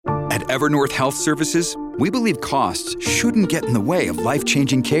At Evernorth Health Services, we believe costs shouldn't get in the way of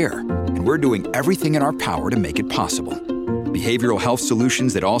life-changing care, and we're doing everything in our power to make it possible. Behavioral health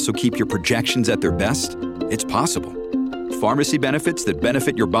solutions that also keep your projections at their best? It's possible. Pharmacy benefits that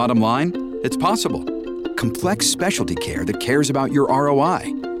benefit your bottom line? It's possible. Complex specialty care that cares about your ROI?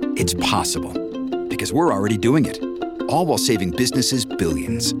 It's possible. Because we're already doing it. All while saving businesses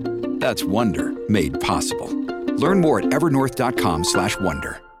billions. That's Wonder made possible. Learn more at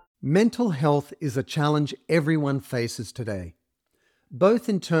evernorth.com/wonder. Mental health is a challenge everyone faces today, both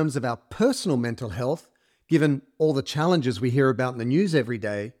in terms of our personal mental health, given all the challenges we hear about in the news every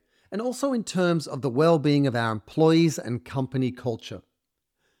day, and also in terms of the well-being of our employees and company culture.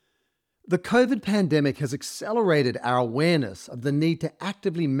 The COVID pandemic has accelerated our awareness of the need to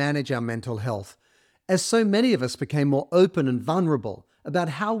actively manage our mental health, as so many of us became more open and vulnerable about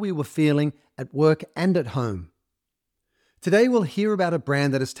how we were feeling at work and at home. Today, we'll hear about a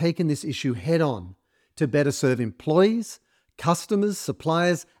brand that has taken this issue head-on to better serve employees, customers,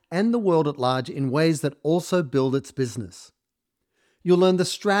 suppliers, and the world at large in ways that also build its business. You'll learn the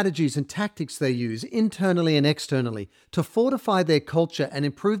strategies and tactics they use internally and externally to fortify their culture and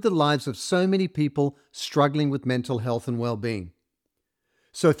improve the lives of so many people struggling with mental health and well-being.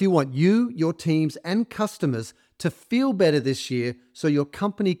 So if you want you, your teams, and customers to feel better this year so your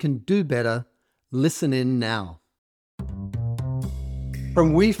company can do better, listen in now.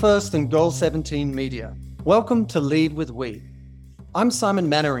 From We First and Goal 17 Media, welcome to Lead with We. I'm Simon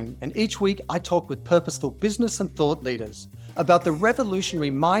Mannering, and each week I talk with purposeful business and thought leaders about the revolutionary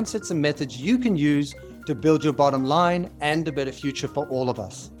mindsets and methods you can use to build your bottom line and a better future for all of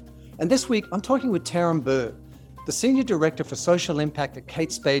us. And this week I'm talking with Taryn Burr, the Senior Director for Social Impact at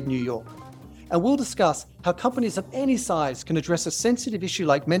Kate Spade, New York. And we'll discuss how companies of any size can address a sensitive issue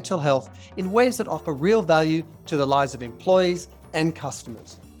like mental health in ways that offer real value to the lives of employees and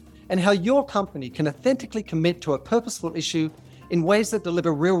customers, and how your company can authentically commit to a purposeful issue in ways that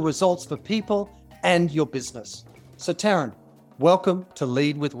deliver real results for people and your business. So Taryn, welcome to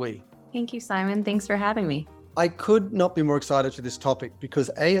Lead with We. Thank you, Simon. Thanks for having me. I could not be more excited for this topic because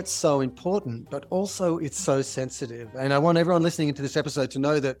A, it's so important, but also it's so sensitive. And I want everyone listening into this episode to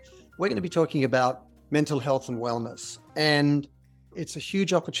know that we're going to be talking about mental health and wellness. And it's a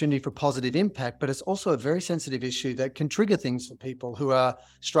huge opportunity for positive impact, but it's also a very sensitive issue that can trigger things for people who are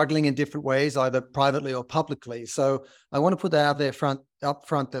struggling in different ways, either privately or publicly. So I want to put that out there up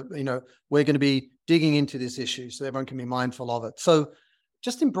front that, we're going to be digging into this issue so everyone can be mindful of it. So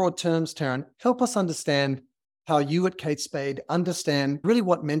just in broad terms, Taryn, help us understand how you at Kate Spade understand really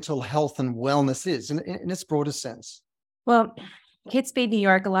what mental health and wellness is in its broadest sense. Well, Kate Spade, New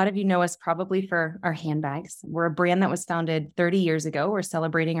York, a lot of you know us probably for our handbags. We're a brand that was founded 30 years ago. We're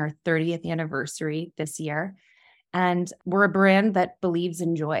celebrating our 30th anniversary this year. And we're a brand that believes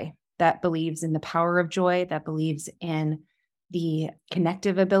in joy, that believes in the power of joy, that believes in the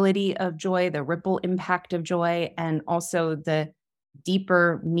connective ability of joy, the ripple impact of joy, and also the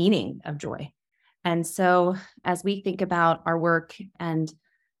deeper meaning of joy. And so as we think about our work and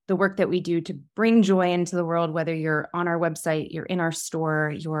the work that we do to bring joy into the world, whether you're on our website, you're in our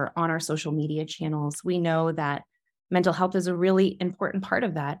store, you're on our social media channels, we know that mental health is a really important part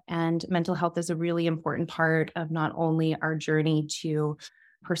of that. And mental health is a really important part of not only our journey to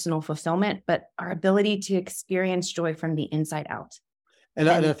personal fulfillment, but our ability to experience joy from the inside out. And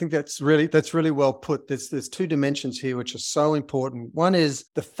I think that's really well put. There's two dimensions here which are so important. One is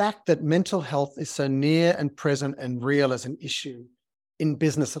the fact that mental health is so near and present and real as an issue in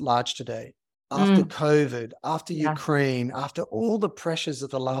business at large today. After COVID, after Ukraine, after all the pressures of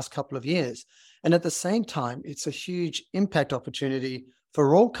the last couple of years. And at the same time, it's a huge impact opportunity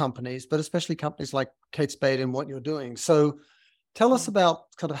for all companies, but especially companies like Kate Spade and what you're doing. So tell us about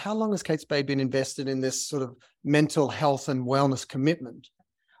kind of how long has Kate Spade been invested in this sort of mental health and wellness commitment?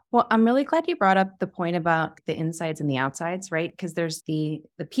 Well, I'm really glad you brought up the point about the insides and the outsides, right? Because there's the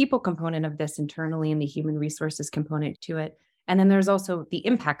people component of this internally and the human resources component to it. And then there's also the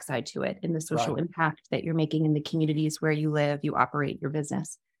impact side to it and the social impact that you're making in the communities where you live, you operate your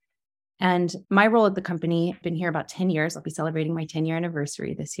business. And my role at the company, I've been here about 10 years. I'll be celebrating my 10-year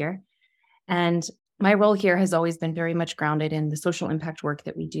anniversary this year. And my role here has always been very much grounded in the social impact work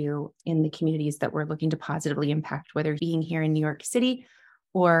that we do in the communities that we're looking to positively impact, whether being here in New York City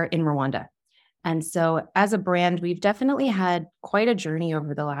or in Rwanda. And so as a brand, we've definitely had quite a journey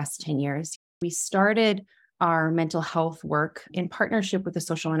over the last 10 years. We started our mental health work in partnership with the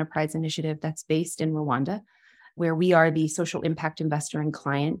Social Enterprise Initiative that's based in Rwanda, where we are the social impact investor and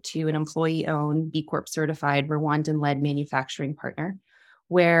client to an employee-owned, B Corp certified, Rwandan-led manufacturing partner,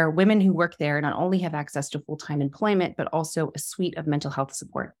 where women who work there not only have access to full-time employment, but also a suite of mental health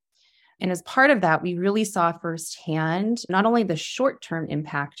support. And as part of that, we really saw firsthand not only the short-term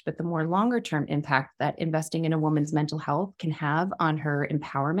impact, but the more longer-term impact that investing in a woman's mental health can have on her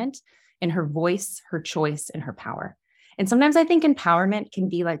empowerment and her voice, her choice, and her power. And sometimes I think empowerment can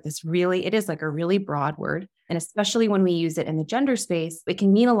be like this it is like a really broad word. And especially when we use it in the gender space, it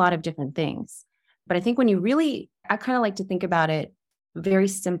can mean a lot of different things. But I think I kind of like to think about it very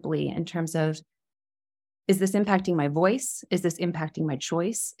simply in terms of, is this impacting my voice? Is this impacting my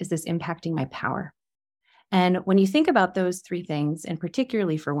choice? Is this impacting my power? And when you think about those three things, and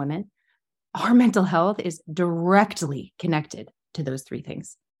particularly for women, our mental health is directly connected to those three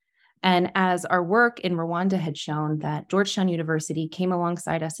things. And as our work in Rwanda had shown, that Georgetown University came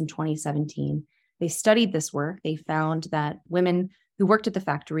alongside us in 2017. They studied this work. They found that women who worked at the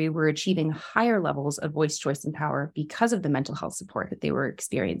factory were achieving higher levels of voice, choice, and power because of the mental health support that they were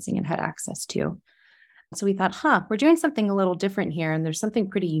experiencing and had access to. So we thought, we're doing something a little different here. And there's something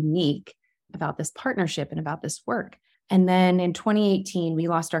pretty unique about this partnership and about this work. And then in 2018, we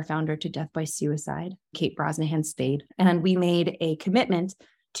lost our founder to death by suicide, Kate Brosnahan Spade. And we made a commitment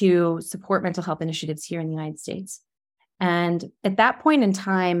to support mental health initiatives here in the United States. And at that point in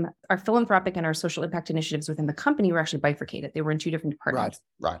time, our philanthropic and our social impact initiatives within the company were actually bifurcated. They were in two different departments.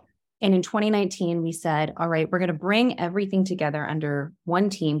 Right. And in 2019, we said, all right, we're going to bring everything together under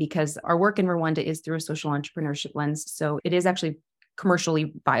one team, because our work in Rwanda is through a social entrepreneurship lens. So it is actually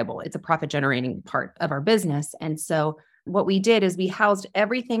commercially viable. It's a profit generating part of our business. And so what we did is we housed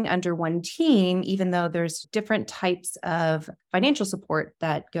everything under one team, even though there's different types of financial support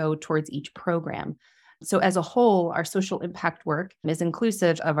that go towards each program. So as a whole, our social impact work is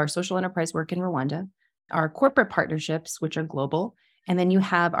inclusive of our social enterprise work in Rwanda, our corporate partnerships, which are global, and then you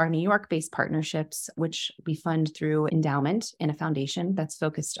have our New York-based partnerships, which we fund through endowment and a foundation that's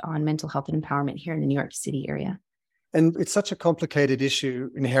focused on mental health and empowerment here in the New York City area. And it's such a complicated issue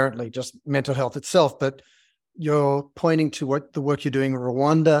inherently, just mental health itself, but you're pointing to the work you're doing in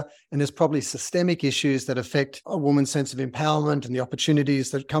Rwanda, and there's probably systemic issues that affect a woman's sense of empowerment and the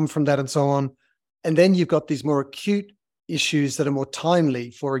opportunities that come from that and so on. And then you've got these more acute issues that are more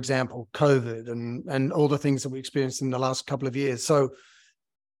timely, for example, COVID and all the things that we experienced in the last couple of years. So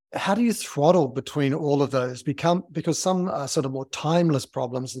how do you throttle between all of those? Because some are sort of more timeless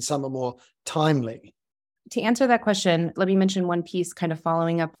problems and some are more timely. To answer that question, let me mention one piece kind of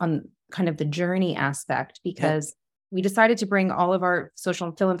following up on kind of the journey aspect, because we decided to bring all of our social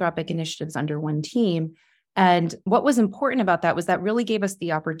and philanthropic initiatives under one team. And what was important about that was that really gave us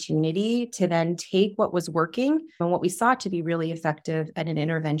the opportunity to then take what was working and what we saw to be really effective at an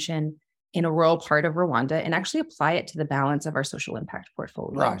intervention in a rural part of Rwanda and actually apply it to the balance of our social impact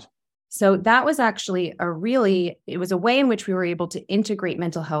portfolio. Right. So that was actually it was a way in which we were able to integrate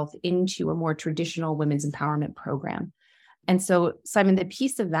mental health into a more traditional women's empowerment program. And so, Simon, the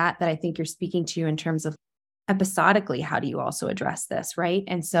piece of that I think you're speaking to in terms of episodically, how do you also address this, right?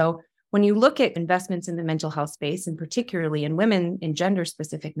 And so when you look at investments in the mental health space, and particularly in women in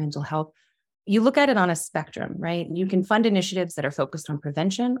gender-specific mental health, you look at it on a spectrum, right? You can fund initiatives that are focused on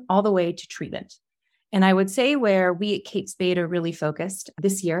prevention all the way to treatment. And I would say where we at Kate Spade are really focused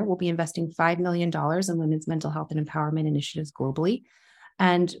this year, we'll be investing $5 million in women's mental health and empowerment initiatives globally.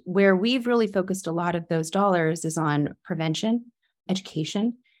 And where we've really focused a lot of those dollars is on prevention,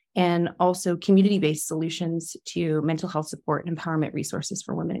 education, and also community-based solutions to mental health support and empowerment resources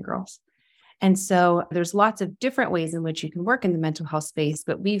for women and girls. And so there's lots of different ways in which you can work in the mental health space,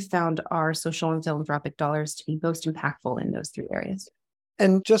 but we've found our social and philanthropic dollars to be most impactful in those three areas.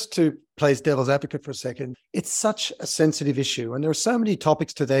 And just to play devil's advocate for a second, it's such a sensitive issue. And there are so many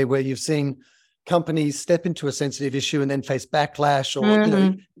topics today where you've seen companies step into a sensitive issue and then face backlash,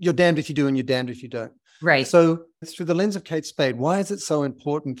 or you're damned if you do and you're damned if you don't. Right. So through the lens of Kate Spade, why is it so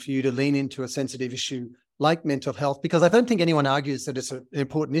important for you to lean into a sensitive issue like mental health? Because I don't think anyone argues that it's an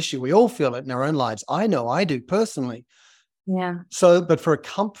important issue. We all feel it in our own lives. I know I do personally. Yeah. So, but for a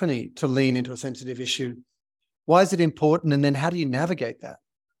company to lean into a sensitive issue, why is it important? And then how do you navigate that?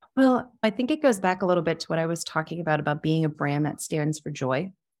 Well, I think it goes back a little bit to what I was talking about being a brand that stands for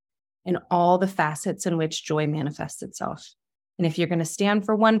joy and all the facets in which joy manifests itself. And if you're going to stand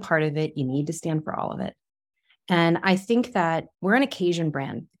for one part of it, you need to stand for all of it. And I think that we're an occasion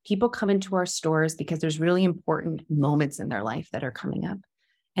brand. People come into our stores because there's really important moments in their life that are coming up.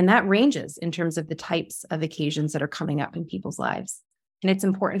 And that ranges in terms of the types of occasions that are coming up in people's lives. And it's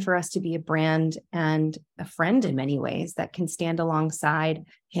important for us to be a brand and a friend in many ways that can stand alongside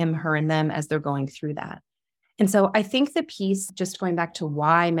him, her, and them as they're going through that. And so I think the piece, just going back to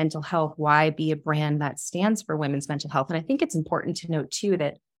why mental health, why be a brand that stands for women's mental health. And I think it's important to note too,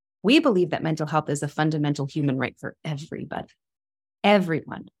 that we believe that mental health is a fundamental human right for everybody,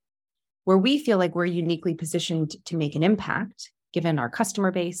 everyone. where we feel like we're uniquely positioned to make an impact, given our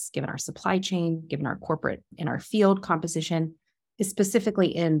customer base, given our supply chain, given our corporate and our field composition, is specifically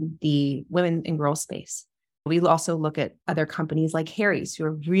in the women and girls space. We also look at other companies like Harry's who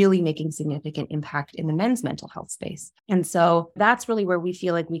are really making significant impact in the men's mental health space. And so that's really where we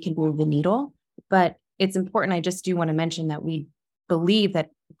feel like we can move the needle. But it's important. I just do want to mention that we believe that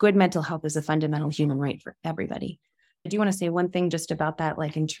good mental health is a fundamental human right for everybody. I do want to say one thing just about that,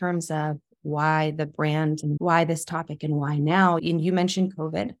 like in terms of why the brand and why this topic and why now. And you mentioned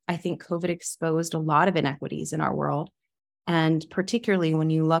COVID. I think COVID exposed a lot of inequities in our world. And particularly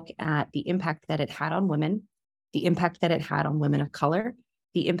when you look at the impact that it had on women, the impact that it had on women of color,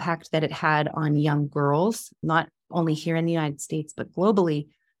 the impact that it had on young girls, not only here in the United States, but globally,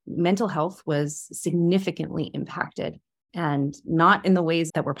 mental health was significantly impacted and not in the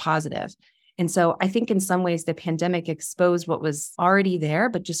ways that were positive. And so I think in some ways the pandemic exposed what was already there,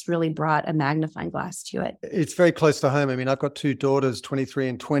 but just really brought a magnifying glass to it. It's very close to home. I mean, I've got two daughters, 23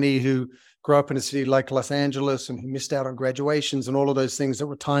 and 20, who grew up in a city like Los Angeles and who missed out on graduations and all of those things that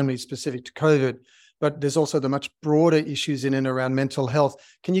were timely specific to COVID. But there's also the much broader issues in and around mental health.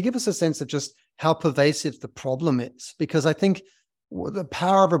 Can you give us a sense of just how pervasive the problem is? Because I think the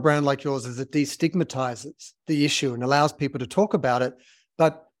power of a brand like yours is it destigmatizes the issue and allows people to talk about it.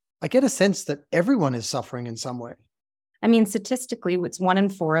 But I get a sense that everyone is suffering in some way. I mean, statistically, it's 1 in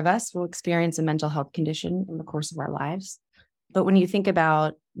 4 of us will experience a mental health condition in the course of our lives. But when you think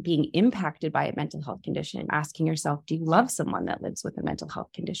about being impacted by a mental health condition, asking yourself, do you love someone that lives with a mental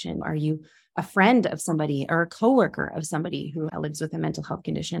health condition? Are you a friend of somebody or a coworker of somebody who lives with a mental health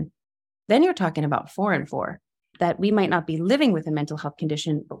condition? Then you're talking about 4 in 4, that we might not be living with a mental health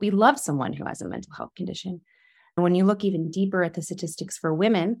condition, but we love someone who has a mental health condition. And when you look even deeper at the statistics for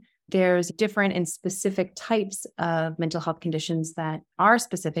women, there's different and specific types of mental health conditions that are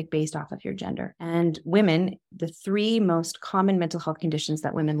specific based off of your gender. And women, the 3 most common mental health conditions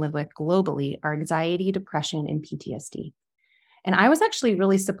that women live with globally are anxiety, depression, and PTSD. And I was actually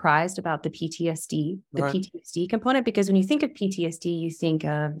really surprised about the PTSD component, because when you think of PTSD, you think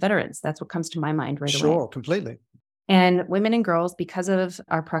of veterans. That's what comes to my mind right away. Sure, completely. And women and girls, because of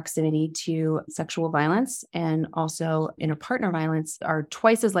our proximity to sexual violence and also interpartner violence, are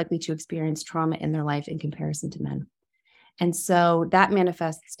twice as likely to experience trauma in their life in comparison to men. And so that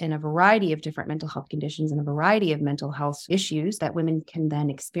manifests in a variety of different mental health conditions and a variety of mental health issues that women can then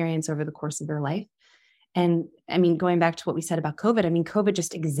experience over the course of their life. And I mean, going back to what we said about COVID, I mean, COVID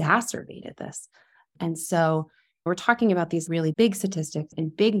just exacerbated this. And so we're talking about these really big statistics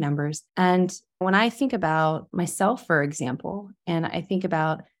and big numbers. And when I think about myself, for example, and I think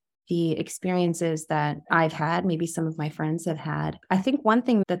about the experiences that I've had, maybe some of my friends have had, I think one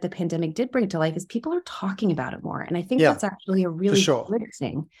thing that the pandemic did bring to life is people are talking about it more. And I think that's actually a really good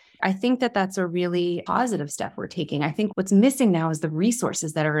thing. I think that that's a really positive step we're taking. I think what's missing now is the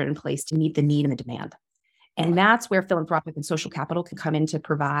resources that are in place to meet the need and the demand. And that's where philanthropic and social capital can come in to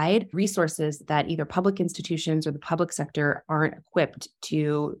provide resources that either public institutions or the public sector aren't equipped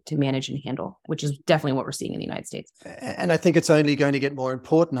to manage and handle, which is definitely what we're seeing in the United States. And I think it's only going to get more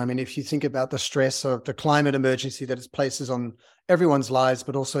important. I mean, if you think about the stress of the climate emergency that it places on everyone's lives,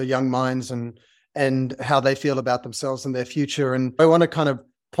 but also young minds and how they feel about themselves and their future. And I want to kind of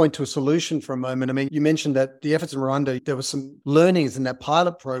point to a solution for a moment. I mean, you mentioned that the efforts in Rwanda, there were some learnings in that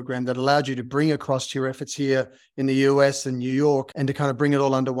pilot program that allowed you to bring across to your efforts here in the US and New York and to kind of bring it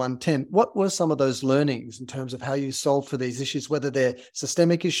all under one tent. What were some of those learnings in terms of how you solve for these issues, whether they're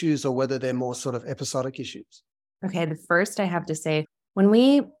systemic issues or whether they're more sort of episodic issues? Okay, the first I have to say, when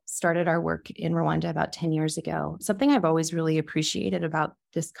we started our work in Rwanda about 10 years ago, something I've always really appreciated about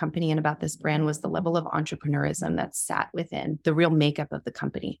this company and about this brand was the level of entrepreneurism that sat within the real makeup of the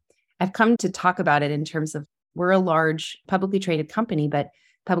company. I've come to talk about it in terms of we're a large publicly traded company, but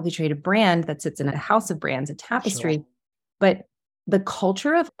publicly traded brand that sits in a house of brands, a tapestry. Sure. But the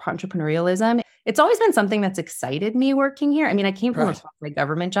culture of entrepreneurialism, it's always been something that's excited me working here. I mean, I came from a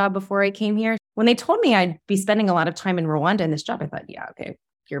government job before I came here. When they told me I'd be spending a lot of time in Rwanda in this job, I thought, yeah, okay,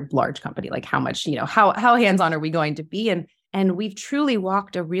 you're a large company. Like how much, how hands-on are we going to be? And we've truly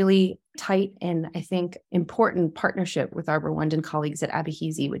walked a really tight and I think important partnership with our Rwandan colleagues at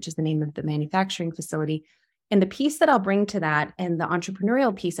Abihizi, which is the name of the manufacturing facility. And the piece that I'll bring to that and the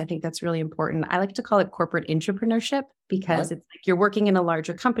entrepreneurial piece, I think that's really important. I like to call it corporate entrepreneurship because it's like you're working in a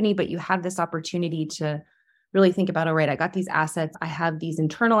larger company, but you have this opportunity to really think about, all right, I got these assets. I have these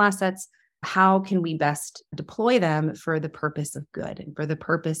internal assets. How can we best deploy them for the purpose of good and for the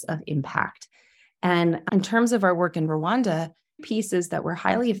purpose of impact? And in terms of our work in Rwanda, pieces that were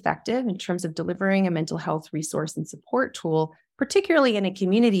highly effective in terms of delivering a mental health resource and support tool particularly in a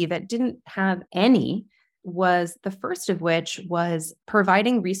community that didn't have any, was the first of which was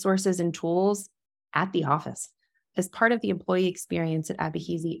providing resources and tools at the office. As part of the employee experience at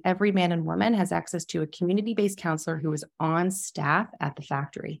Abehizi, every man and woman has access to a community-based counselor who is on staff at the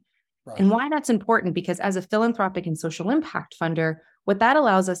factory. Right. And why that's important, because as a philanthropic and social impact funder, what that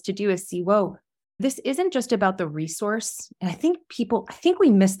allows us to do is see, whoa, this isn't just about the resource. And I think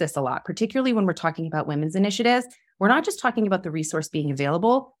we miss this a lot, particularly when we're talking about women's initiatives. We're not just talking about the resource being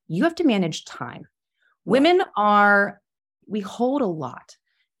available. You have to manage time. Right. Women we hold a lot.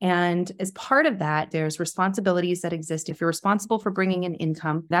 And as part of that, there's responsibilities that exist. If you're responsible for bringing in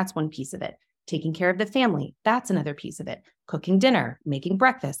income, that's one piece of it. Taking care of the family, that's another piece of it. Cooking dinner, making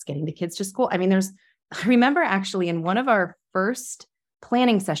breakfast, getting the kids to school. I remember actually in one of our first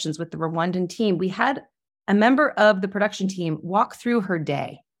planning sessions with the Rwandan team, we had a member of the production team walk through her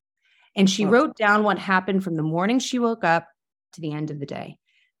day. And she wrote down what happened from the morning she woke up to the end of the day.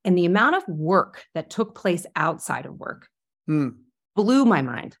 And the amount of work that took place outside of work blew my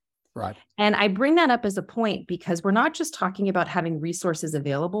mind. Right. And I bring that up as a point because we're not just talking about having resources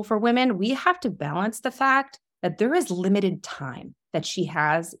available for women. We have to balance the fact that there is limited time that she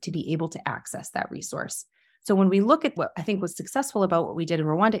has to be able to access that resource. So when we look at what I think was successful about what we did in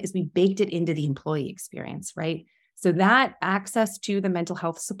Rwanda is we baked it into the employee experience, right? So that access to the mental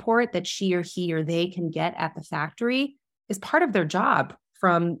health support that she or he or they can get at the factory is part of their job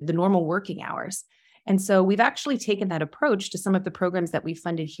from the normal working hours. And so we've actually taken that approach to some of the programs that we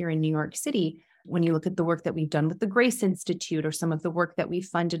funded here in New York City. When you look at the work that we've done with the Grace Institute, or some of the work that we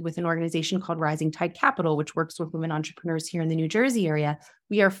funded with an organization called Rising Tide Capital, which works with women entrepreneurs here in the New Jersey area,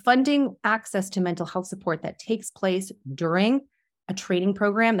 we are funding access to mental health support that takes place during a training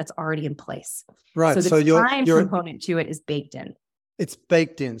program that's already in place. Right. So the time component to it is baked in. It's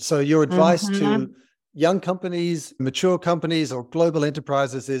baked in. So your advice to young companies, mature companies, or global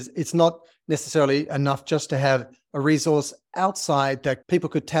enterprises is it's not necessarily enough just to have a resource outside that people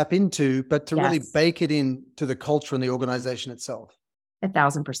could tap into, but to really bake it into the culture and the organization itself.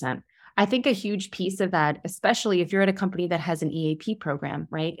 1,000%. I think a huge piece of that, especially if you're at a company that has an EAP program,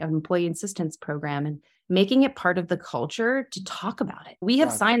 right? An employee assistance program, and making it part of the culture to talk about it. We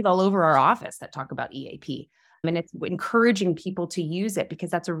have signs all over our office that talk about EAP. And it's encouraging people to use it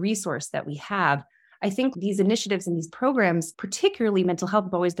because that's a resource that we have. I think these initiatives and these programs, particularly mental health,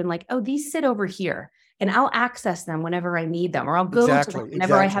 have always been like, oh, these sit over here and I'll access them whenever I need them, or I'll go to them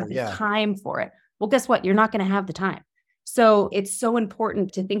whenever I have the time for it. Well, guess what? You're not going to have the time. So it's so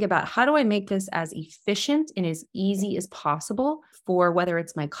important to think about, how do I make this as efficient and as easy as possible for whether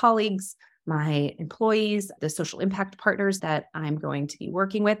it's my colleagues, my employees, the social impact partners that I'm going to be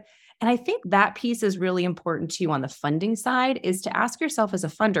working with. And I think that piece is really important too on the funding side, is to ask yourself as a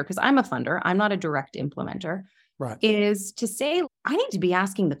funder, because I'm a funder, I'm not a direct implementer, is to say, I need to be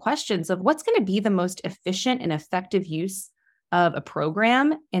asking the questions of what's going to be the most efficient and effective use of a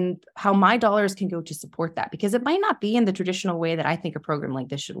program and how my dollars can go to support that, because it might not be in the traditional way that I think a program like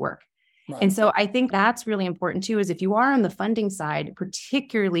this should work. And so I think that's really important too, is if you are on the funding side,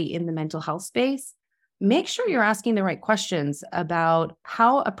 particularly in the mental health space, make sure you're asking the right questions about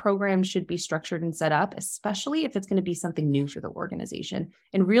how a program should be structured and set up, especially if it's going to be something new for the organization,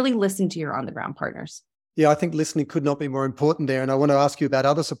 and really listen to your on-the-ground partners. Yeah, I think listening could not be more important there. And I want to ask you about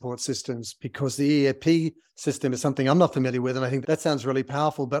other support systems, because the EAP system is something I'm not familiar with. And I think that sounds really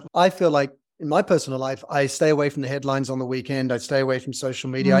powerful. But I feel like in my personal life, I stay away from the headlines on the weekend. I stay away from social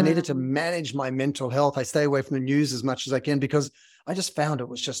media. I needed to manage my mental health. I stay away from the news as much as I can, because I just found it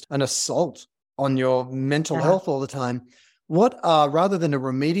was just an assault on your mental health all the time. What rather than a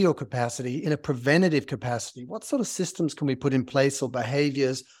remedial capacity, in a preventative capacity, what sort of systems can we put in place, or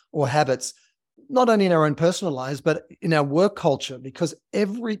behaviors or habits, not only in our own personal lives, but in our work culture? Because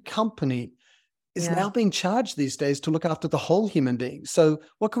every company is now being charged these days to look after the whole human being. So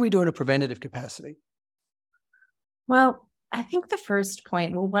what can we do in a preventative capacity? Well, I think the first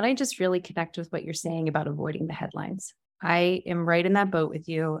point, what I just really connect with what you're saying about avoiding the headlines. I am right in that boat with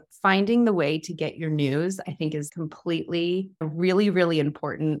you. Finding the way to get your news, I think, is completely a really, really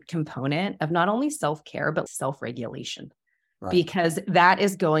important component of not only self-care, but self-regulation. Because that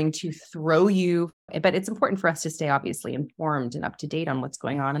is going to throw you, but it's important for us to stay obviously informed and up to date on what's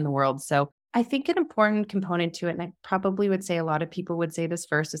going on in the world. So I think an important component to it, and I probably would say a lot of people would say this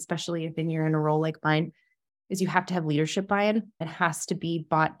first, especially if you're in a role like mine, is you have to have leadership buy-in. It has to be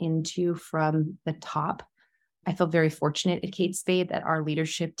bought into from the top. I feel very fortunate at Kate Spade that our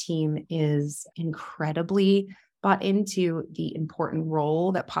leadership team is incredibly bought into the important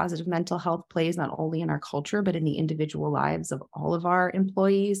role that positive mental health plays, not only in our culture, but in the individual lives of all of our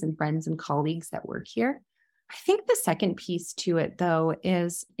employees and friends and colleagues that work here. I think the second piece to it, though,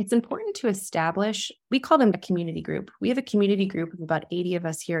 is it's important to establish, we call them a community group. We have a community group of about 80 of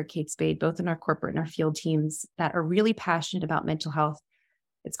us here at Kate Spade, both in our corporate and our field teams, that are really passionate about mental health.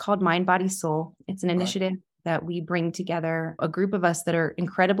 It's called Mind, Body, Soul. It's an initiative that we bring together a group of us that are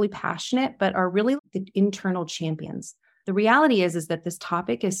incredibly passionate, but are really the internal champions. The reality is that this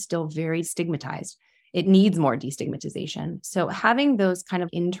topic is still very stigmatized. It needs more destigmatization. So having those kind of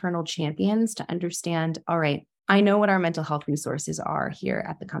internal champions to understand, all right, I know what our mental health resources are here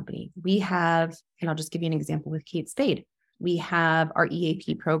at the company. We have, and I'll just give you an example with Kate Spade. We have our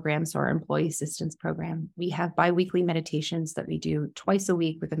EAP program, so our employee assistance program. We have biweekly meditations that we do twice a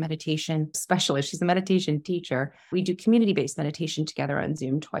week with a meditation specialist. She's a meditation teacher. We do community-based meditation together on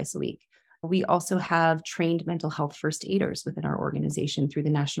Zoom twice a week. We also have trained mental health first aiders within our organization through the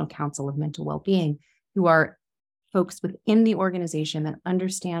National Council of Mental Wellbeing, who are folks within the organization that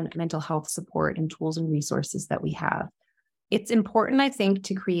understand mental health support and tools and resources that we have. It's important, I think,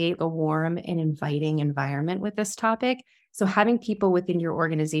 to create a warm and inviting environment with this topic. So having people within your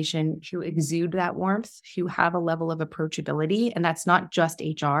organization who exude that warmth, who have a level of approachability, and that's not just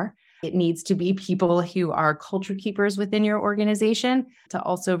HR. It needs to be people who are culture keepers within your organization to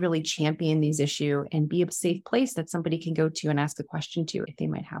also really champion these issues and be a safe place that somebody can go to and ask a question to if they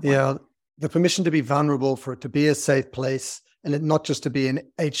might have one. Yeah, the permission to be vulnerable, for it to be a safe place, and it not just to be an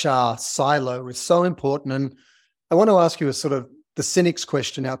HR silo is so important. And I want to ask you a sort of the cynic's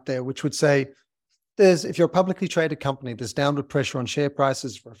question out there, which would say, if you're a publicly traded company, there's downward pressure on share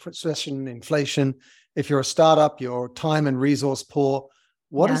prices, recession, inflation. If you're a startup, you're time and resource poor.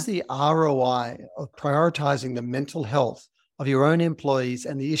 What is the ROI of prioritizing the mental health of your own employees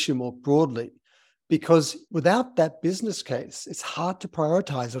and the issue more broadly? Because without that business case, it's hard to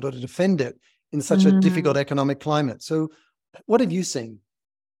prioritize it or to defend it in such a difficult economic climate. So what have you seen?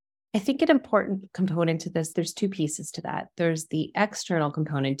 I think an important component to this, there's two pieces to that. There's the external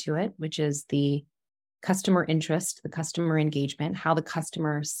component to it, which is the customer interest, the customer engagement, how the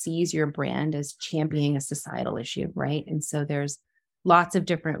customer sees your brand as championing a societal issue, right? And so there's lots of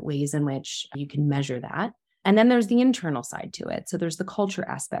different ways in which you can measure that. And then there's the internal side to it. So there's the culture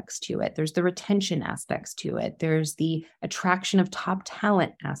aspects to it. There's the retention aspects to it. There's the attraction of top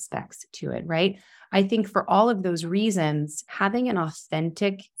talent aspects to it, right? I think for all of those reasons, having an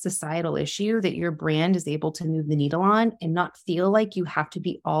authentic societal issue that your brand is able to move the needle on and not feel like you have to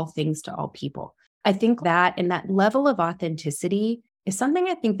be all things to all people. I think that and that level of authenticity is something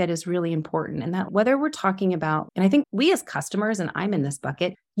I think that is really important. And that whether we're talking about, and I think we as customers, and I'm in this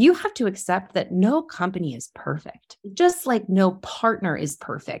bucket, you have to accept that no company is perfect. Just like no partner is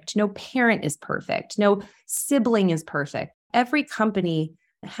perfect, no parent is perfect, no sibling is perfect. Every company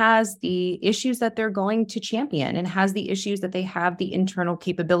has the issues that they're going to champion and has the issues that they have the internal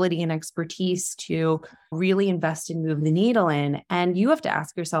capability and expertise to really invest and move the needle in. And you have to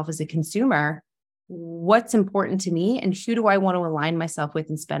ask yourself as a consumer, what's important to me and who do I want to align myself with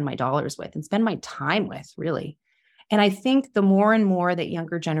and spend my dollars with and spend my time with, really? And I think the more and more that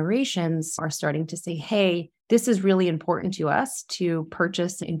younger generations are starting to say, hey, this is really important to us to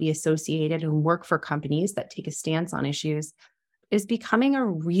purchase and be associated and work for companies that take a stance on issues, is becoming a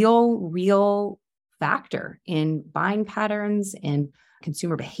real factor in buying patterns, in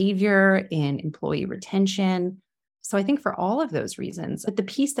consumer behavior, in employee retention. So I think for all of those reasons, but the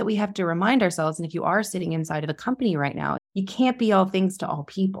piece that we have to remind ourselves, and if you are sitting inside of a company right now, you can't be all things to all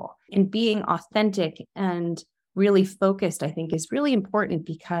people. And being authentic and really focused, I think, is really important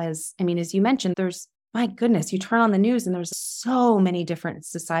because, I mean, as you mentioned, my goodness, you turn on the news and there's so many different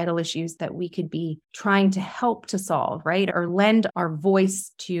societal issues that we could be trying to help to solve, right? Or lend our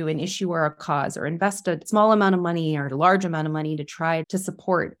voice to an issue or a cause, or invest a small amount of money or a large amount of money to try to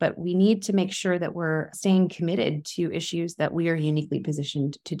support. But we need to make sure that we're staying committed to issues that we are uniquely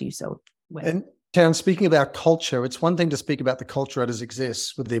positioned to do so with. And Karen, speaking about culture, it's one thing to speak about the culture that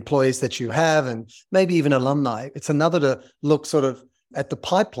exists with the employees that you have and maybe even alumni. It's another to look sort of at the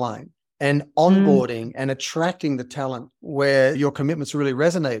pipeline and onboarding and attracting the talent where your commitments really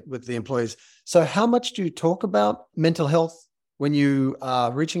resonate with the employees. So how much do you talk about mental health when you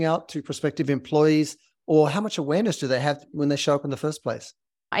are reaching out to prospective employees, or how much awareness do they have when they show up in the first place?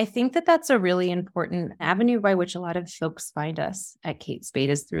 I think that that's a really important avenue by which a lot of folks find us at Kate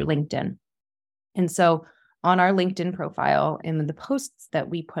Spade is through LinkedIn. And so on our LinkedIn profile and the posts that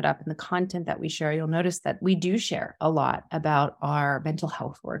we put up and the content that we share, you'll notice that we do share a lot about our mental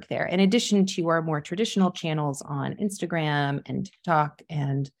health work there, in addition to our more traditional channels on Instagram and TikTok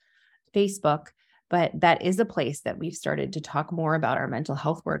and Facebook. But that is a place that we've started to talk more about our mental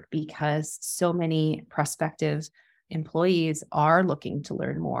health work because so many prospective employees are looking to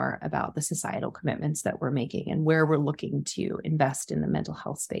learn more about the societal commitments that we're making and where we're looking to invest in the mental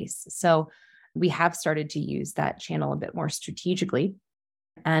health space. So we have started to use that channel a bit more strategically.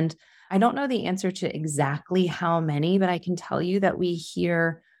 And I don't know the answer to exactly how many, but I can tell you that we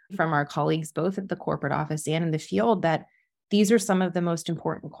hear from our colleagues, both at the corporate office and in the field, that these are some of the most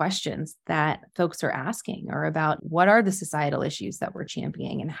important questions that folks are asking, or about what are the societal issues that we're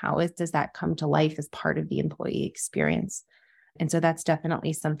championing and does that come to life as part of the employee experience? And so that's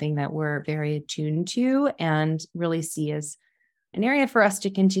definitely something that we're very attuned to and really see as an area for us to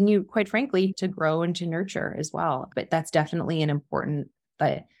continue, quite frankly, to grow and to nurture as well. But that's definitely an important,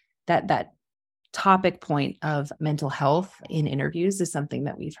 but that topic point of mental health in interviews is something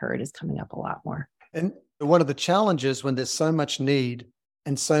that we've heard is coming up a lot more. And one of the challenges when there's so much need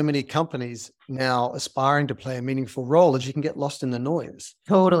and so many companies now aspiring to play a meaningful role is you can get lost in the noise.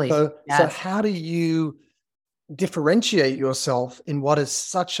 Totally. So Yes. how do you differentiate yourself in what is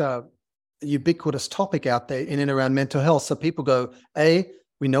such a ubiquitous topic out there in and around mental health? So people go, A,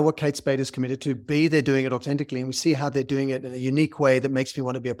 we know what Kate Spade is committed to. B, they're doing it authentically, and we see how they're doing it in a unique way that makes me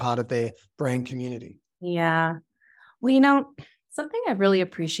want to be a part of their brand community. Yeah. Well, something I've really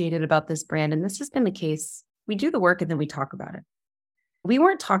appreciated about this brand, and this has been the case, we do the work and then we talk about it. We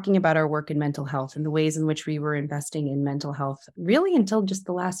weren't talking about our work in mental health and the ways in which we were investing in mental health really until just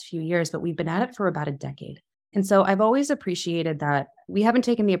the last few years, but we've been at it for about a decade. And so I've always appreciated that we haven't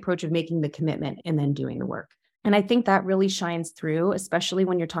taken the approach of making the commitment and then doing the work. And I think that really shines through, especially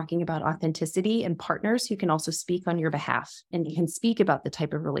when you're talking about authenticity and partners who can also speak on your behalf and you can speak about the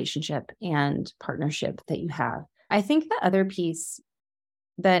type of relationship and partnership that you have. I think the other piece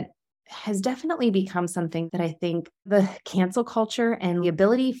that has definitely become something that I think the cancel culture and the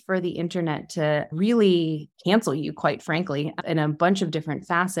ability for the internet to really cancel you, quite frankly, in a bunch of different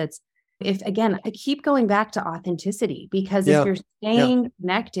facets. Again, I keep going back to authenticity, because if you're staying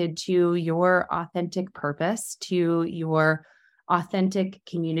connected to your authentic purpose, to your authentic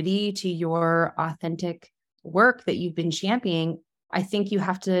community, to your authentic work that you've been championing, I think we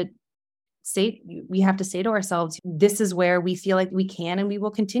have to say to ourselves, this is where we feel like we can and we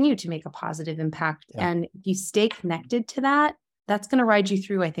will continue to make a positive impact. Yeah. And if you stay connected to that, that's going to ride you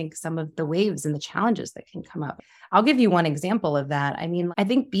through, I think, some of the waves and the challenges that can come up. I'll give you one example of that. I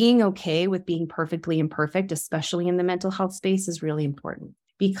think being okay with being perfectly imperfect, especially in the mental health space, is really important,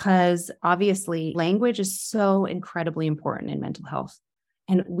 because obviously language is so incredibly important in mental health.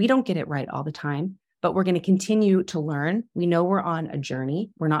 And we don't get it right all the time, but we're going to continue to learn. We know we're on a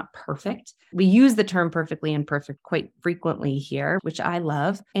journey. We're not perfect. We use the term perfectly imperfect quite frequently here, which I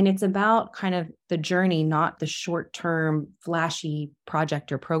love. And it's about kind of the journey, not the short-term flashy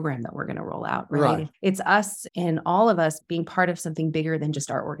project or program that we're going to roll out, right? It's us and all of us being part of something bigger than just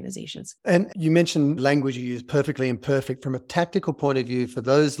our organizations. And you mentioned language you use, perfectly imperfect. From a tactical point of view, for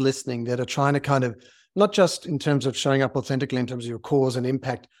those listening that are trying to kind of, not just in terms of showing up authentically in terms of your cause and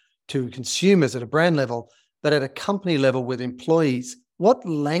impact to consumers at a brand level, but at a company level with employees, what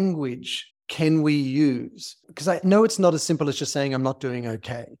language can we use? Because I know it's not as simple as just saying, I'm not doing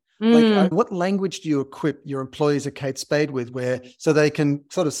okay. What language do you equip your employees at Kate Spade with, so they can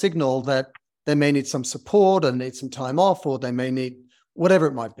sort of signal that they may need some support or need some time off, or they may need whatever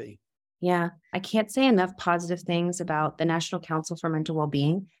it might be? Yeah, I can't say enough positive things about the National Council for Mental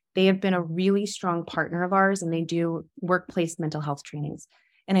Wellbeing. They have been a really strong partner of ours, and they do workplace mental health trainings.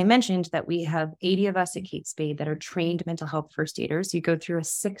 And I mentioned that we have 80 of us at Kate Spade that are trained mental health first aiders. You go through a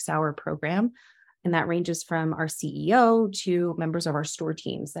 6-hour program, and that ranges from our CEO to members of our store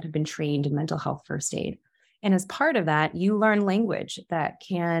teams that have been trained in mental health first aid. And as part of that, you learn language that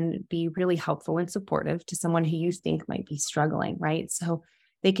can be really helpful and supportive to someone who you think might be struggling, right? So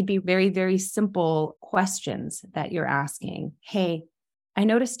they could be very, very simple questions that you're asking. Hey, I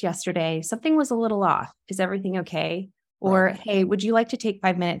noticed yesterday something was a little off. Is everything okay? Or, hey, would you like to take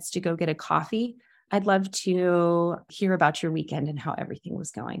 5 minutes to go get a coffee? I'd love to hear about your weekend and how everything was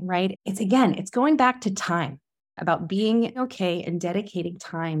going, right? It's going back to time, about being okay and dedicating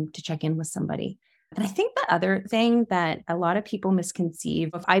time to check in with somebody. And I think the other thing that a lot of people misconceive,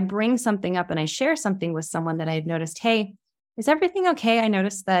 if I bring something up and I share something with someone that I've noticed, hey, is everything okay? I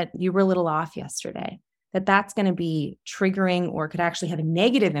noticed that you were a little off yesterday, that's going to be triggering or could actually have a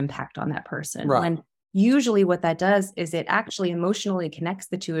negative impact on that person. Right. When usually what that does is it actually emotionally connects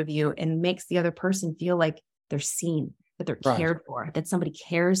the two of you and makes the other person feel like they're seen, that they're cared for, that somebody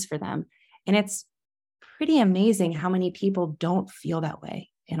cares for them. And it's pretty amazing how many people don't feel that way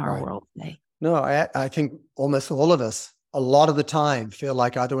in our world today. No, I think almost all of us, a lot of the time, feel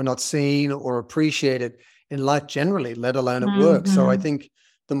like either we're not seen or appreciated in life generally, let alone at work. So I think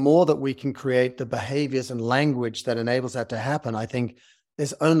the more that we can create the behaviors and language that enables that to happen, I think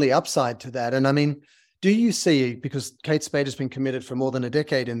there's only upside to that. And I mean, do you see, because Kate Spade has been committed for more than a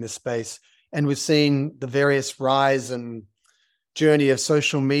decade in this space, and we've seen the various rise and journey of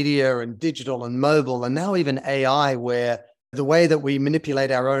social media and digital and mobile, and now even AI, where the way that we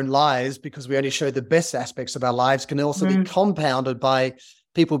manipulate our own lives, because we only show the best aspects of our lives, can also be compounded by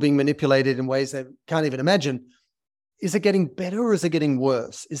people being manipulated in ways they can't even imagine. Is it getting better or is it getting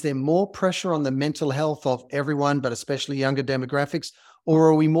worse? Is there more pressure on the mental health of everyone, but especially younger demographics? Or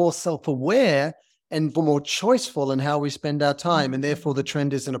are we more self-aware and more choiceful in how we spend our time, and therefore the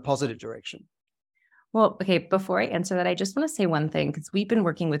trend is in a positive direction? Well, okay, before I answer that, I just want to say one thing, because we've been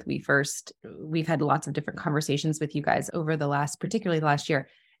working with We First. We've had lots of different conversations with you guys over particularly the last year.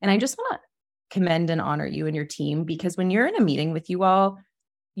 And I just want to commend and honor you and your team, because when you're in a meeting with you all,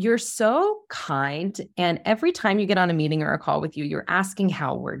 you're so kind. And every time you get on a meeting or a call with you, you're asking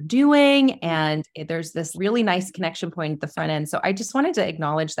how we're doing. And there's this really nice connection point at the front end. So I just wanted to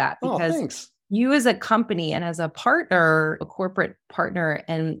acknowledge that, because you as a company and as a partner, a corporate partner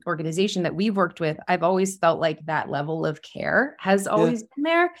and organization that we've worked with, I've always felt like that level of care has always been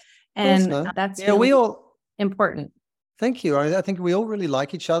there. And that's really important. Thank you. I think we all really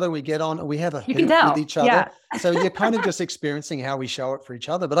like each other. We get on, we have a hoot with each other. Yeah. So you're kind of just experiencing how we show it for each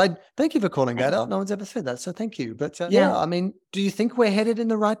other. But I thank you for calling that out. No one's ever said that. So thank you. But I mean, do you think we're headed in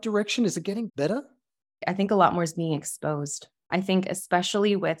the right direction? Is it getting better? I think a lot more is being exposed. I think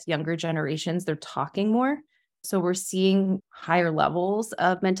especially with younger generations, they're talking more. So we're seeing higher levels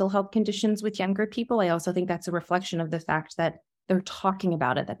of mental health conditions with younger people. I also think that's a reflection of the fact that they're talking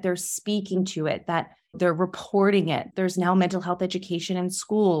about it, that they're speaking to it, that they're reporting it. There's now mental health education in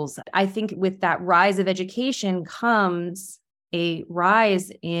schools. I think with that rise of education comes a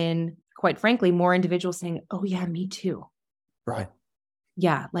rise in, quite frankly, more individuals saying, oh yeah, me too. Right.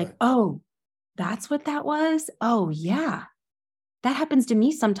 Yeah. Like, oh, that's what that was. Oh yeah. That happens to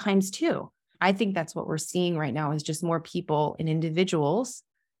me sometimes too. I think that's what we're seeing right now, is just more people and individuals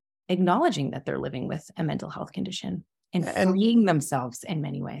acknowledging that they're living with a mental health condition and freeing themselves in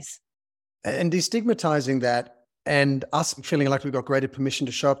many ways. And destigmatizing that, and us feeling like we've got greater permission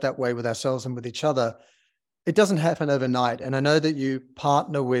to show up that way with ourselves and with each other. It doesn't happen overnight. And I know that you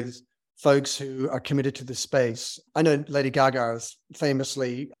partner with folks who are committed to the space. I know Lady Gaga is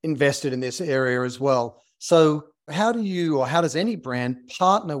famously invested in this area as well. So how do you, or how does any brand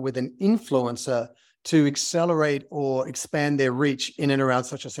partner with an influencer to accelerate or expand their reach in and around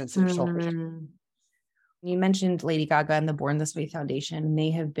such a sensitive topic? You mentioned Lady Gaga and the Born This Way Foundation.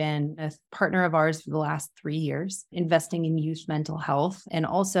 They have been a partner of ours for the last 3 years, investing in youth mental health and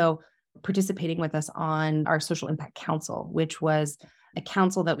also participating with us on our Social Impact Council, which was a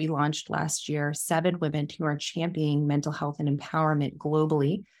council that we launched last year, 7 women who are championing mental health and empowerment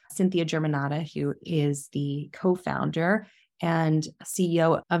globally. Cynthia Germanata, who is the co-founder and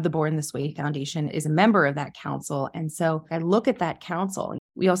CEO of the Born This Way Foundation, is a member of that council. And so I look at that council.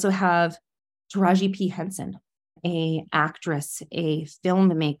 We also have Taraji P. Henson, an actress, a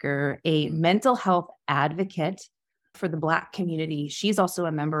filmmaker, a mental health advocate for the Black community. She's also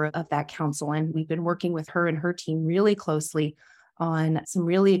a member of that council, and we've been working with her and her team really closely on some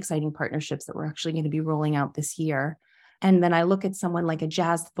really exciting partnerships that we're actually going to be rolling out this year. And then I look at someone like a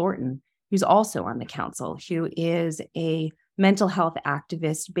Jazz Thornton, who's also on the council, who is a mental health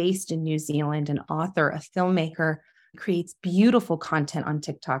activist based in New Zealand, an author, a filmmaker, creates beautiful content on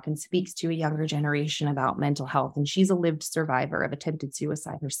TikTok and speaks to a younger generation about mental health. And she's a lived survivor of attempted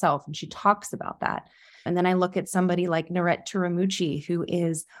suicide herself, and she talks about that. And then I look at somebody like Narette Turamuchi, who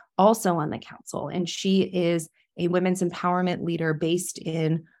is also on the council, and she is a women's empowerment leader based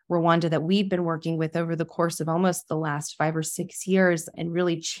in Rwanda that we've been working with over the course of almost the last 5 or 6 years and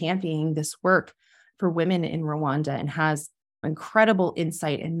really championing this work for women in Rwanda, and has incredible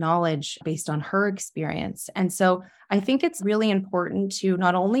insight and knowledge based on her experience. And so I think it's really important to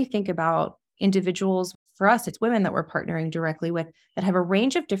not only think about individuals, for us, it's women that we're partnering directly with that have a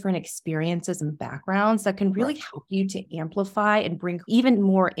range of different experiences and backgrounds that can really help you to amplify and bring even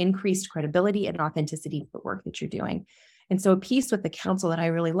more increased credibility and authenticity to the work that you're doing. And so a piece with the council that I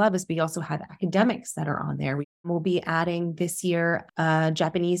really love is we also have academics that are on there. We'll be adding this year a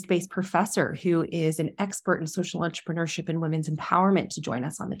Japanese-based professor who is an expert in social entrepreneurship and women's empowerment to join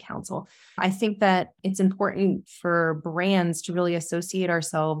us on the council. I think that it's important for brands to really associate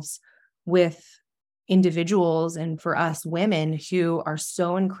ourselves with individuals, and for us women who are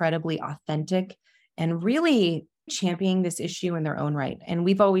so incredibly authentic and really championing this issue in their own right. And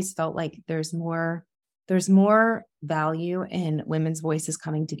we've always felt like there's more value in women's voices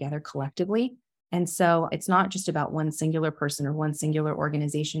coming together collectively And so it's not just about one singular person or one singular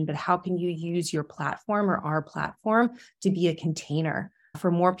organization, but how can you use your platform or our platform to be a container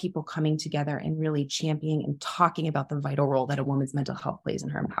for more people coming together and really championing and talking about the vital role that a woman's mental health plays in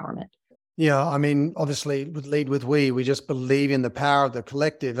her empowerment. Yeah, I mean, obviously, with Lead with we just believe in the power of the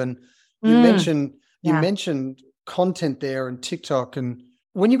collective. And Mm, you yeah. mentioned content there and TikTok. And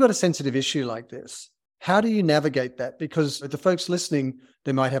when you've got a sensitive issue like this, how do you navigate that? Because the folks listening,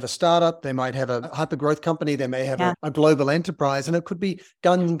 they might have a startup, they might have a hyper growth company, they may have Yeah. a global enterprise, and it could be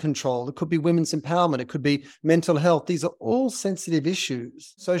gun control, it could be women's empowerment, it could be mental health. These are all sensitive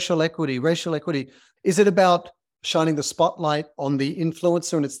issues, social equity, racial equity. Is it about shining the spotlight on the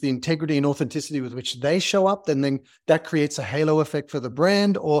influencer and it's the integrity and authenticity with which they show up, then that creates a halo effect for the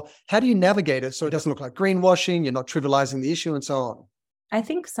brand? Or how do you navigate it so it doesn't look like greenwashing, you're not trivializing the issue and so on? I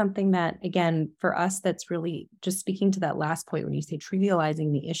think something that, again, for us, that's really just speaking to that last point when you say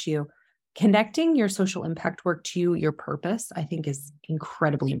trivializing the issue, connecting your social impact work to your purpose, I think is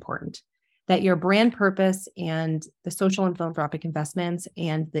incredibly important. That your brand purpose and the social and philanthropic investments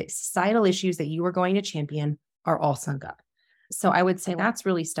and the societal issues that you are going to champion are all sunk up. So I would say that's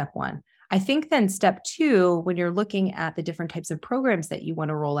really step one. I think then step two, when you're looking at the different types of programs that you want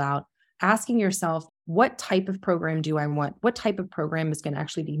to roll out, asking yourself, what type of program do I want? What type of program is going to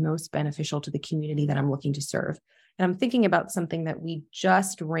actually be most beneficial to the community that I'm looking to serve? And I'm thinking about something that we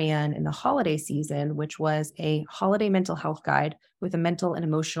just ran in the holiday season, which was a holiday mental health guide with a mental and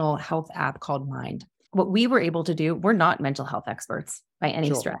emotional health app called Mind. What we were able to do, we're not mental health experts by any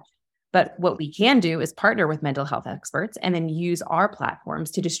Sure. stretch. But what we can do is partner with mental health experts and then use our platforms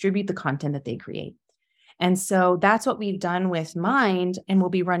to distribute the content that they create. And so that's what we've done with Mind. And we'll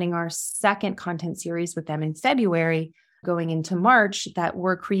be running our second content series with them in February, going into March, that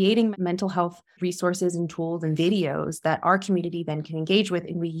we're creating mental health resources and tools and videos that our community then can engage with.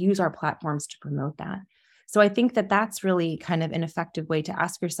 And we use our platforms to promote that. So I think that that's really kind of an effective way to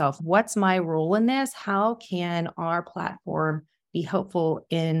ask yourself, what's my role in this? How can our platform be helpful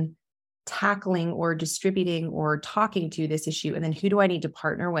in tackling or distributing or talking to this issue? And then who do I need to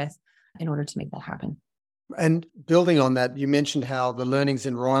partner with in order to make that happen? And building on that, you mentioned how the learnings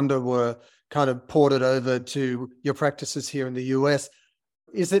in Rwanda were kind of ported over to your practices here in the US.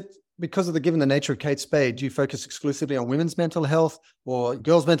 Is it because of given the nature of Kate Spade, do you focus exclusively on women's mental health or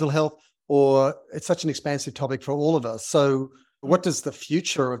girls' mental health, or it's such an expansive topic for all of us? So what does the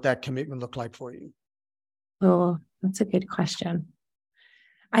future of that commitment look like for you? Oh, that's a good question.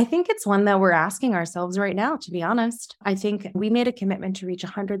 I think it's one that we're asking ourselves right now, to be honest. I think we made a commitment to reach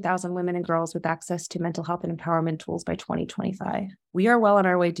 100,000 women and girls with access to mental health and empowerment tools by 2025. We are well on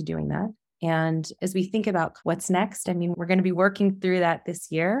our way to doing that. And as we think about what's next, I mean, we're going to be working through that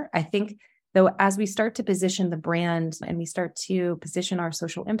this year. I think, though, as we start to position the brand and we start to position our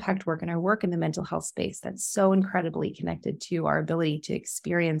social impact work and our work in the mental health space, that's so incredibly connected to our ability to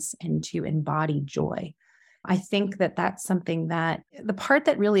experience and to embody joy. I think that that's something that the part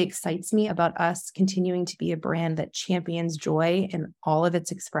that really excites me about us continuing to be a brand that champions joy in all of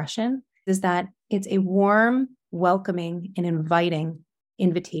its expression is that it's a warm, welcoming, and inviting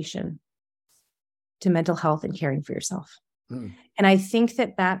invitation to mental health and caring for yourself. And I think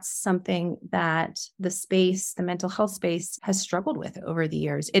that that's something that the space, the mental health space, has struggled with over the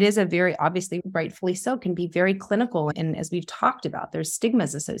years. It is a very, obviously, rightfully so, can be very clinical. And as we've talked about, there's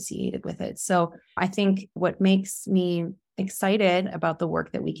stigmas associated with it. So I think what makes me excited about the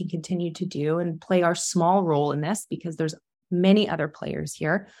work that we can continue to do and play our small role in this, because there's many other players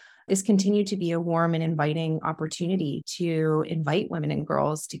here, is continue to be a warm and inviting opportunity to invite women and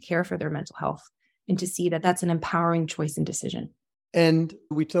girls to care for their mental health, and to see that that's an empowering choice and decision. And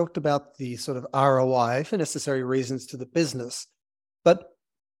we talked about the sort of ROI for necessary reasons to the business, but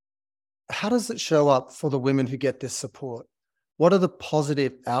how does it show up for the women who get this support? What are the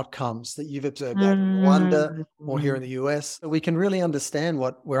positive outcomes that you've observed out in Rwanda or here in the US, so we can really understand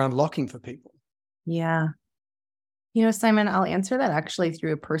what we're unlocking for people? Yeah. You know, Simon, I'll answer that actually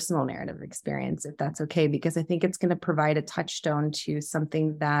through a personal narrative experience, if that's okay, because I think it's going to provide a touchstone to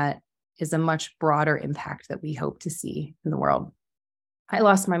something that is a much broader impact that we hope to see in the world. I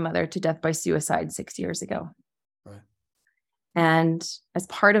lost my mother to death by suicide 6 years ago. Right. And as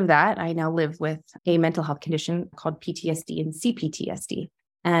part of that, I now live with a mental health condition called PTSD and CPTSD.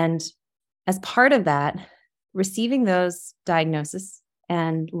 And as part of that, receiving those diagnoses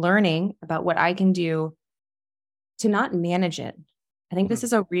and learning about what I can do to not manage it, I think this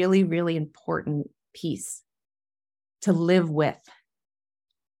is a really, really important piece to live with.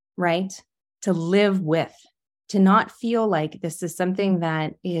 Right? To live with, to not feel like this is something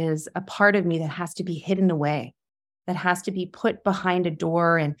that is a part of me that has to be hidden away, that has to be put behind a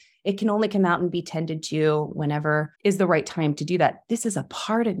door and it can only come out and be tended to whenever is the right time to do that. This is a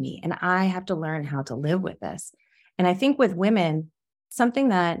part of me and I have to learn how to live with this. And I think with women, something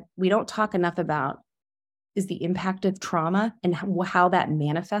that we don't talk enough about is the impact of trauma and how that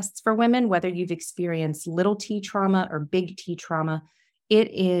manifests for women, whether you've experienced little t trauma or big T trauma.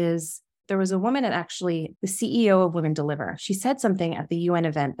 There was a woman at actually the CEO of Women Deliver. She said something at the UN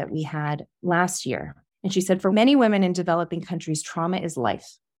event that we had last year. And she said, for many women in developing countries, trauma is life.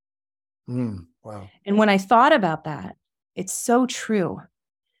 Wow. And when I thought about that, it's so true.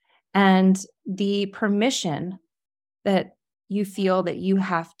 And the permission that you feel that you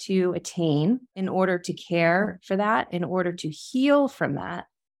have to attain in order to care for that, in order to heal from that,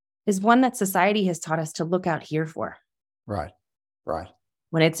 is one that society has taught us to look out here for. Right.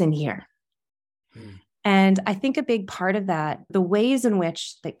 When it's in here. And I think a big part of that, the ways in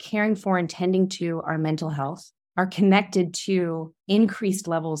which that caring for and tending to our mental health are connected to increased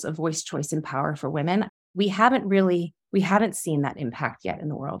levels of voice, choice, and power for women. We haven't seen that impact yet in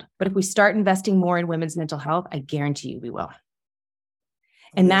the world. But if we start investing more in women's mental health, I guarantee you we will.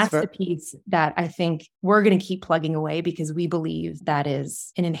 And that's the piece that I think we're going to keep plugging away because we believe that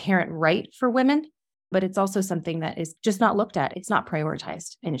is an inherent right for women, but it's also something that is just not looked at. It's not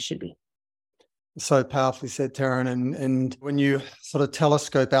prioritized, and it should be. So powerfully said, Taryn. And when you sort of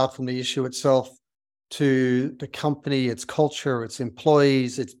telescope out from the issue itself to the company, its culture, its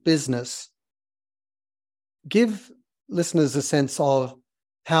employees, its business, give listeners a sense of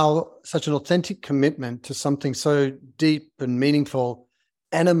how such an authentic commitment to something so deep and meaningful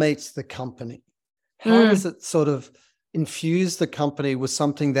animates the company. How does it sort of infuse the company with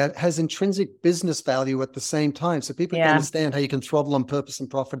something that has intrinsic business value at the same time, so people can understand how you can throttle on purpose and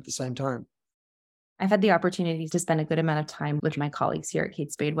profit at the same time? I've had the opportunity to spend a good amount of time with my colleagues here at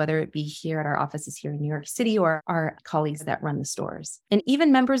Kate Spade, whether it be here at our offices here in New York City or our colleagues that run the stores, and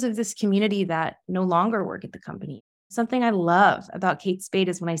even members of this community that no longer work at the company. Something I love about Kate Spade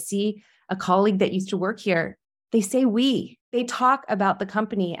is when I see a colleague that used to work here, they say we. They talk about the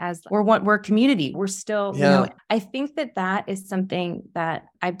company as we're community. We're still, I think that is something that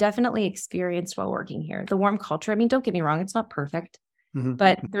I've definitely experienced while working here. The warm culture. I mean, don't get me wrong, it's not perfect.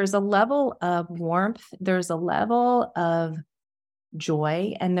 But there's a level of warmth, there's a level of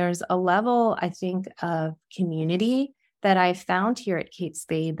joy, and there's a level, I think, of community that I found here at Kate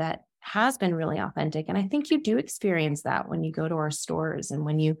Spade that has been really authentic. And I think you do experience that when you go to our stores and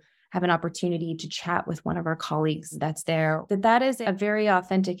when you have an opportunity to chat with one of our colleagues that's there, that is a very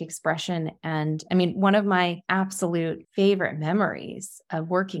authentic expression. And I mean, one of my absolute favorite memories of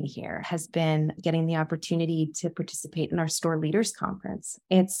working here has been getting the opportunity to participate in our store leaders conference.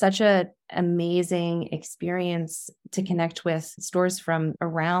 It's such an amazing experience to connect with stores from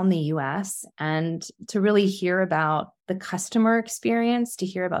around the US and to really hear about the customer experience, to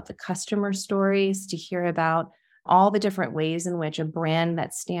hear about the customer stories, to hear about all the different ways in which a brand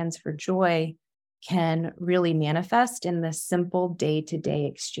that stands for joy can really manifest in the simple day-to-day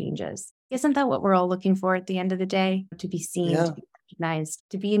exchanges. Isn't that what we're all looking for at the end of the day? To be seen, to be recognized,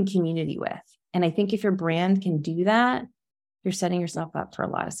 to be in community with. And I think if your brand can do that, you're setting yourself up for a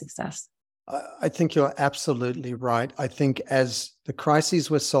lot of success. I think you're absolutely right. I think as the crises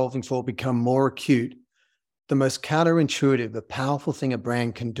we're solving for become more acute, the most counterintuitive, the powerful thing a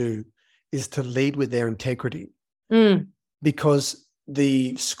brand can do is to lead with their integrity. Because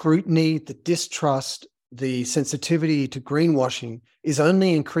the scrutiny, the distrust, the sensitivity to greenwashing is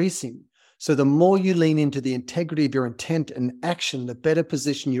only increasing. So the more you lean into the integrity of your intent and action, the better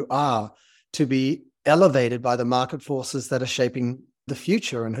position you are to be elevated by the market forces that are shaping the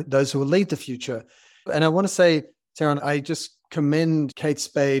future and those who will lead the future. And I want to say, Taryn, I just commend Kate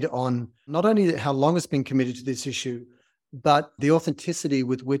Spade on not only how long it's been committed to this issue, but the authenticity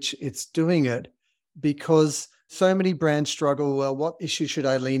with which it's doing it, because so many brands struggle, well, what issue should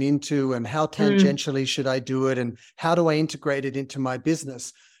I lean into and how tangentially should I do it and how do I integrate it into my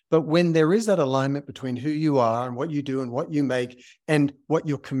business? But when there is that alignment between who you are and what you do and what you make and what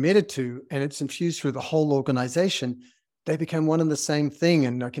you're committed to, and it's infused through the whole organization, they become one and the same thing.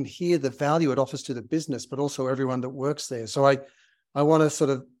 And I can hear the value it offers to the business, but also everyone that works there. So I want to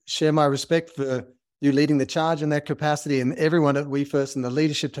sort of share my respect for you leading the charge in that capacity and everyone at WeFirst and the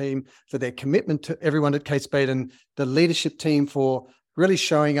leadership team for their commitment to everyone at Kate Spade and the leadership team for really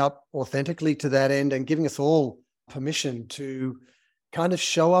showing up authentically to that end and giving us all permission to kind of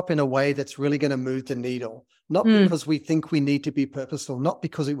show up in a way that's really going to move the needle. Not because we think we need to be purposeful, not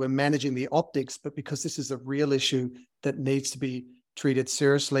because we're managing the optics, but because this is a real issue that needs to be treated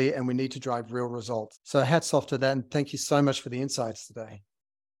seriously and we need to drive real results. So hats off to that. And thank you so much for the insights today.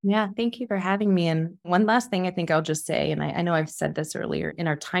 Yeah, thank you for having me. And one last thing I think I'll just say, and I know I've said this earlier in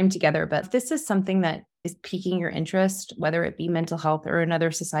our time together, but if this is something that is piquing your interest, whether it be mental health or another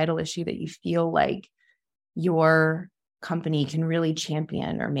societal issue that you feel like your company can really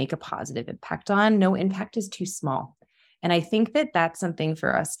champion or make a positive impact on, no impact is too small. And I think that that's something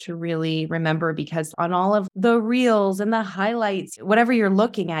for us to really remember, because on all of the reels and the highlights, whatever you're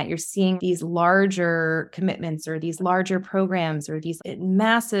looking at, you're seeing these larger commitments or these larger programs or these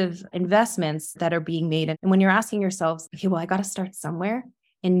massive investments that are being made. And when you're asking yourselves, okay, well, I got to start somewhere,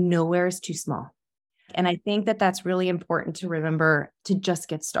 and nowhere is too small. And I think that that's really important to remember, to just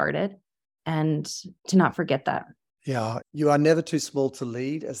get started and to not forget that. Yeah, you are never too small to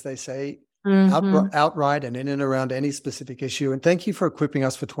lead, as they say. Mhm. Outright and in and around any specific issue. And thank you for equipping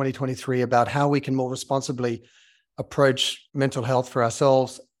us for 2023 about how we can more responsibly approach mental health for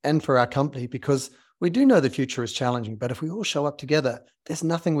ourselves and for our company, because we do know the future is challenging, but if we all show up together, there's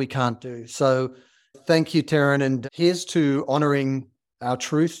nothing we can't do. So thank you, Taryn. And here's to honoring our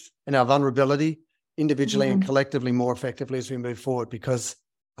truth and our vulnerability individually and collectively more effectively as we move forward, because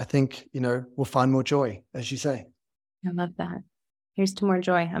I think, we'll find more joy, as you say. I love that. Here's to more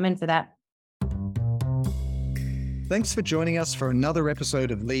joy. I'm in for that. Thanks for joining us for another episode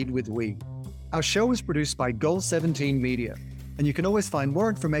of Lead with We. Our show is produced by Goal 17 Media, and you can always find more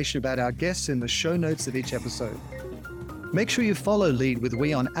information about our guests in the show notes of each episode. Make sure you follow Lead with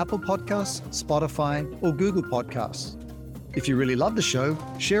We on Apple Podcasts, Spotify, or Google Podcasts. If you really love the show,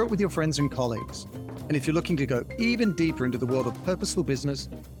 share it with your friends and colleagues. And if you're looking to go even deeper into the world of purposeful business,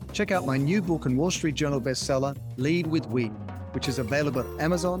 check out my new book and Wall Street Journal bestseller, Lead with We, which is available at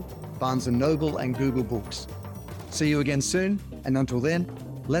Amazon, Barnes & Noble, and Google Books. See you again soon, and until then,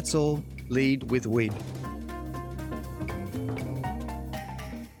 let's all lead with we.